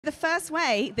The first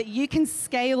way that you can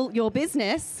scale your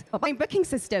business by a booking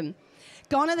system.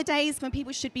 Gone are the days when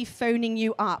people should be phoning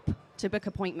you up to book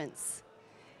appointments.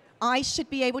 I should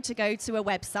be able to go to a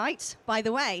website. By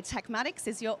the way, TekMatix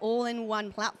is your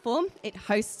all-in-one platform. It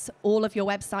hosts all of your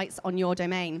websites on your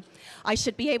domain. I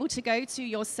should be able to go to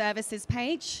your services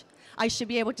page. I should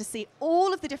be able to see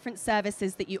all of the different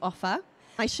services that you offer.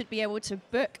 I should be able to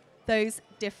book those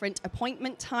different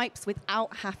appointment types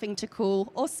without having to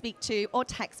call or speak to or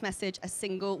text message a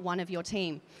single one of your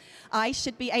team. I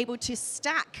should be able to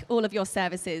stack all of your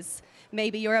services.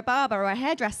 Maybe you're a barber or a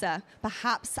hairdresser.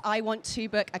 Perhaps I want to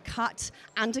book a cut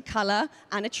and a color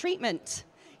and a treatment.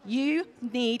 You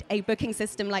need a booking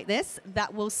system like this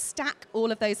that will stack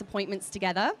all of those appointments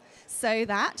together so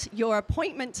that your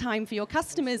appointment time for your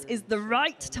customers is the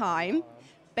right time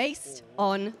based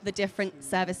on the different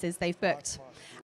services they've booked.